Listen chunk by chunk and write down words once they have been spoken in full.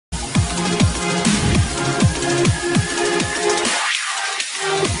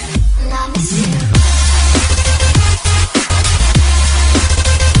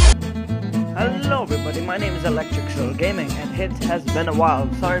has been a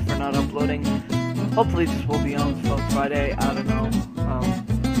while. Sorry for not uploading. Hopefully this will be on Friday. I don't know.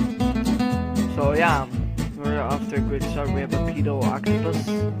 So yeah, we're off to a great start. We have a pedo octopus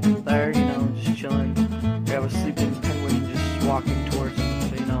there, you know, just chilling. We have a sleeping penguin just walking towards him.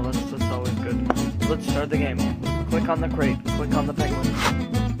 So you know, that's always good. Let's start the game. Click on the crate. Click on the penguin.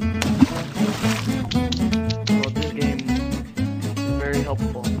 Well, this game is very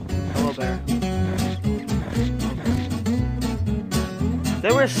helpful. Hello there.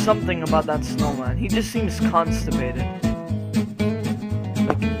 There was something about that snowman. He just seems constipated.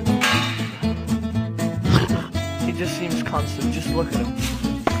 Like, he just seems constant. Just look at him.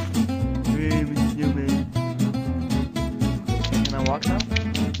 Can I walk now?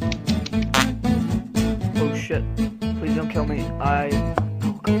 Oh shit. Please don't kill me.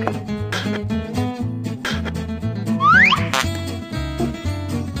 Go get him.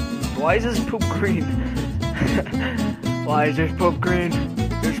 Why is this poop green? Why is this poop green?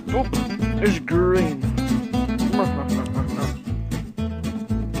 This poop is green.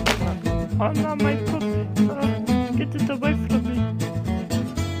 Oh no, my poop. Get it away from me.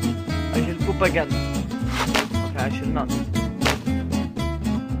 I should poop again. Okay, I should not.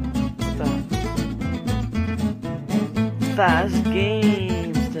 What the? Fast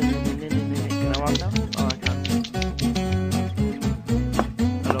games. Can I walk now? Oh, I can't.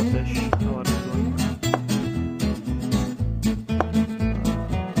 Hello, fish. Oh, what are you doing?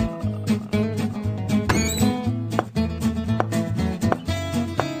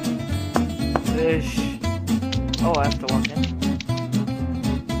 Fish. Oh, I have to walk in.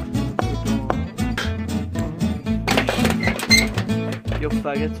 Yo,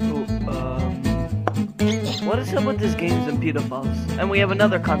 faggots. What is up with these games and pedophiles? And we have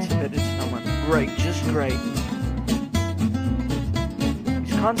another constipated snowman. Great, just great.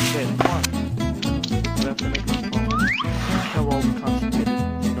 He's constipated, come on. We have to make him fall. Kill all the constipated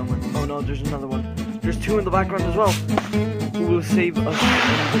snowmen. Oh no, there's another one. There's two in the background as well. Who will save us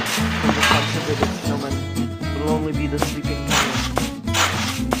from the constipated snowman? It'll only be the sleeping penguin.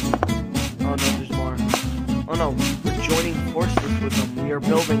 Oh no, there's more. Oh no, we're joining forces with them. We are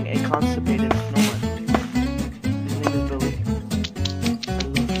building a constipated snowman. His name is Billy. I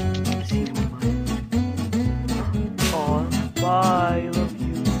love him. Is he mine? Oh, bye, I love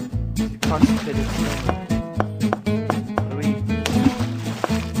you. He's a constipated snowman. Billy.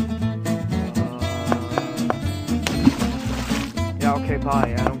 Yeah, okay,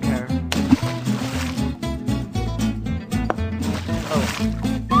 bye. I don't care.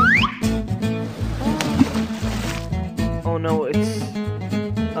 Oh no, it's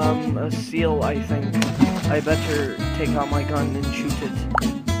a seal, I think. I better take out my gun and shoot it.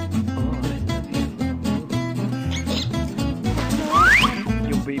 Oh, I love you.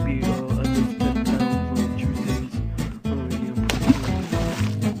 Yo baby, I live 10 pounds on Tuesdays. Oh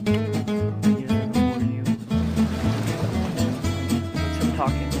yeah, how are you? What's him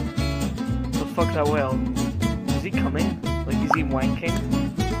talking? The fuck that whale? Is he coming? Like, is he wanking?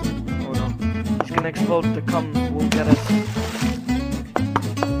 Oh no. He's gonna explode. The cum will get us.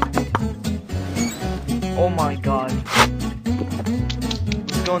 Oh my god.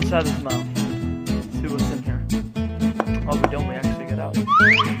 Let's go inside his mouth. See what's in here. Oh, we don't. We actually get out.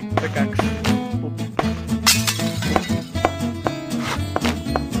 Pickaxe.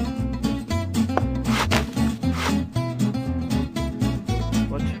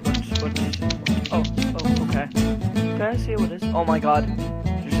 What? Oh, okay. Can I see what it is? Oh my god.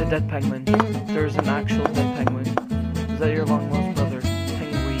 There's a dead penguin. There's an actual dead penguin. Is that your long lost brother?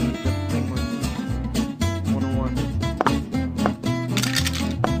 Penguin, the penguin. 101.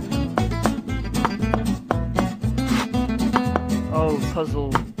 Oh,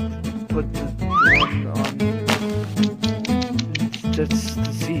 puzzle. Put the one on. That's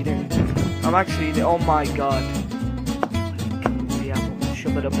deceiving. I'm actually. Oh my god. The apple.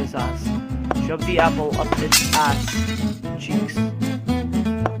 Shove it up his ass. Shove the apple up its ass. Cheeks.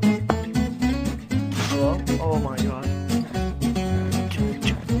 Hello? Oh my god.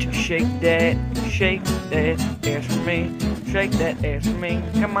 Shake that ass for me. Shake that ass for me.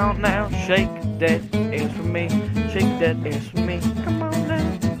 Come on now. Shake that ass for me. Shake that ass for me. Come on now.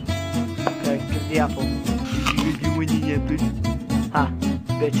 Okay, give the apple. Ha,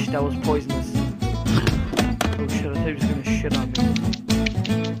 bitch, that was poisonous. Oh shit, I thought he was gonna shit on me.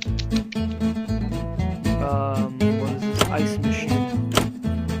 What is this? Ice machine.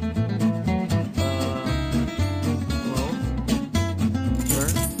 Hello? Sir?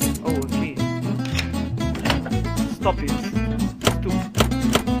 Oh, a key. Stop it. Stupid.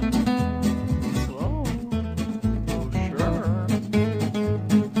 Hello? Oh, sure.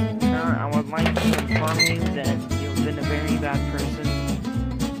 Sure, I would like to inform you that you've been a very bad person.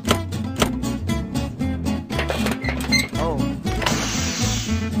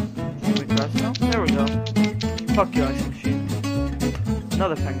 fuck your ice machine.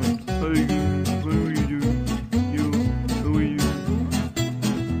 Another penguin. Who are you? Who are you? You. Who are you?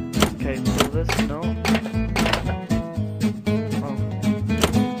 Okay, do this. No. Oh.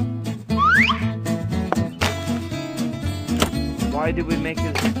 Why did we make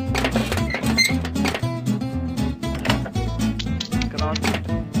this? Get on.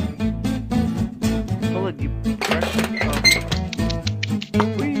 Pull it, you prick. Oh.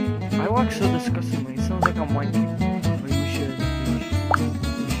 Whee! I walk so disgustingly. It sounds like I'm wanking.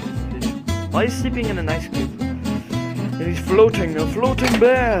 Why is he sleeping in an ice cube? And he's floating, a floating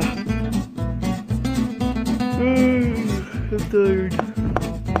bear! I'm tired.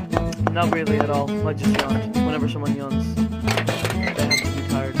 Not really at all. I just yawned. Whenever someone yawns, they have to be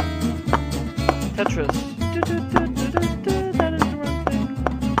tired. Tetris. That is the wrong thing.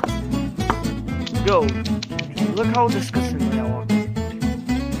 Go. Look how disgustingly I walk.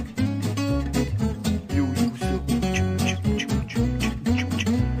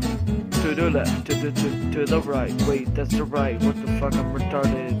 To the left, to the right. Wait, that's the right. What the fuck? I'm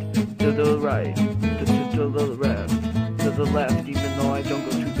retarded. To the right, to the left, to the left. Even though I don't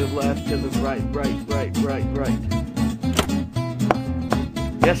go to the left, to the right.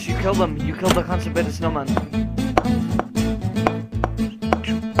 Yes, you killed him. You killed the constipated snowman.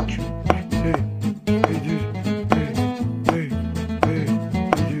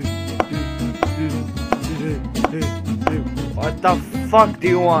 What the fuck do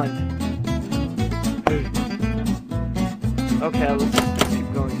you want? Okay, let's keep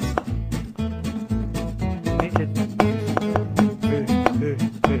going. Make it.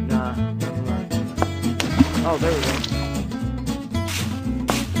 Nah, never mind. Oh, there we go.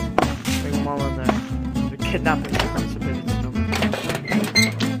 Bring them all in there. They're kidnapping the constipated snowman.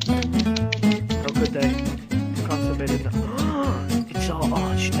 How could they? Constipated no. It's our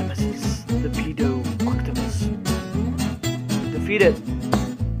arch nemesis, the pedo octopus. Defeat it.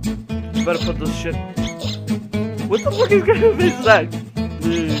 You better put this shit. What the fuck is gonna be that?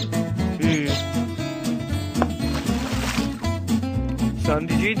 Son,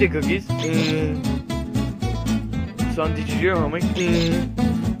 did you eat the cookies? Son, did you do your homework?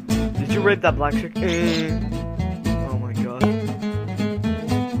 Did you rape that black chick? Oh my god.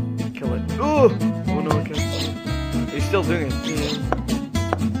 Kill it. Oh no, I can't. He's still doing it.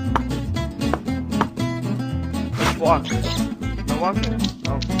 Let's walk. Am I walking?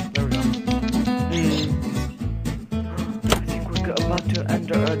 Oh, there we go. About to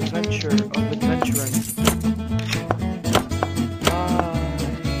end our adventure of adventuring.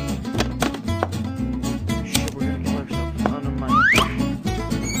 Shit, we're gonna kill ourselves. Oh, never mind.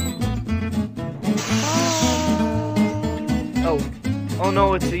 Oh no,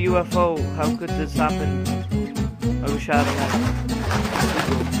 it's a UFO. How could this happen? I was shouting at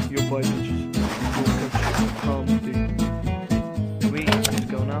your boy bitches. We just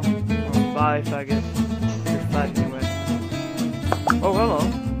go now. Oh, bye, faggot. You're fat anyway. Oh, hello.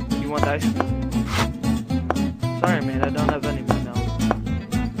 You want ice cream? Sorry, mate, I don't have any right now.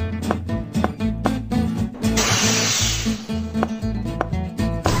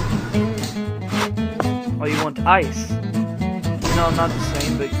 Oh, you want ice? No, not the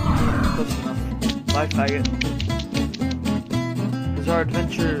same, but close enough. Bye, faggot. Is our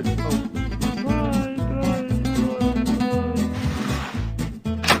adventure... Oh. Bye.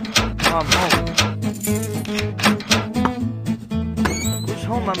 I'm home.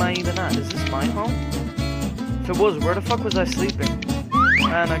 Home am I even at? Is this my home? If it was, where the fuck was I sleeping?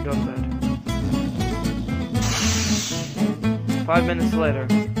 And I go to bed. 5 minutes later,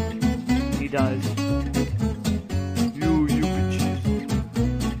 he dies. You bitches.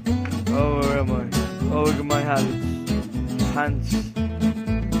 Oh, where am I? Oh, look at my habits. Pants.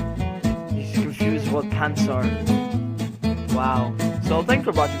 He's confused what pants are. Wow. So thanks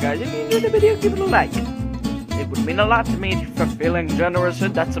for watching, guys. If you enjoyed the video, give it a like. It would mean a lot to me for feeling generous.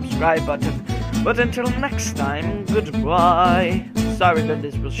 Hit that subscribe button. But until next time, goodbye. Sorry that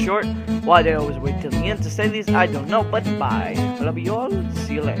this was short. Why they always wait till the end to say these, I don't know, but bye. I love you all.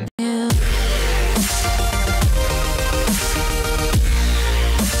 See you later.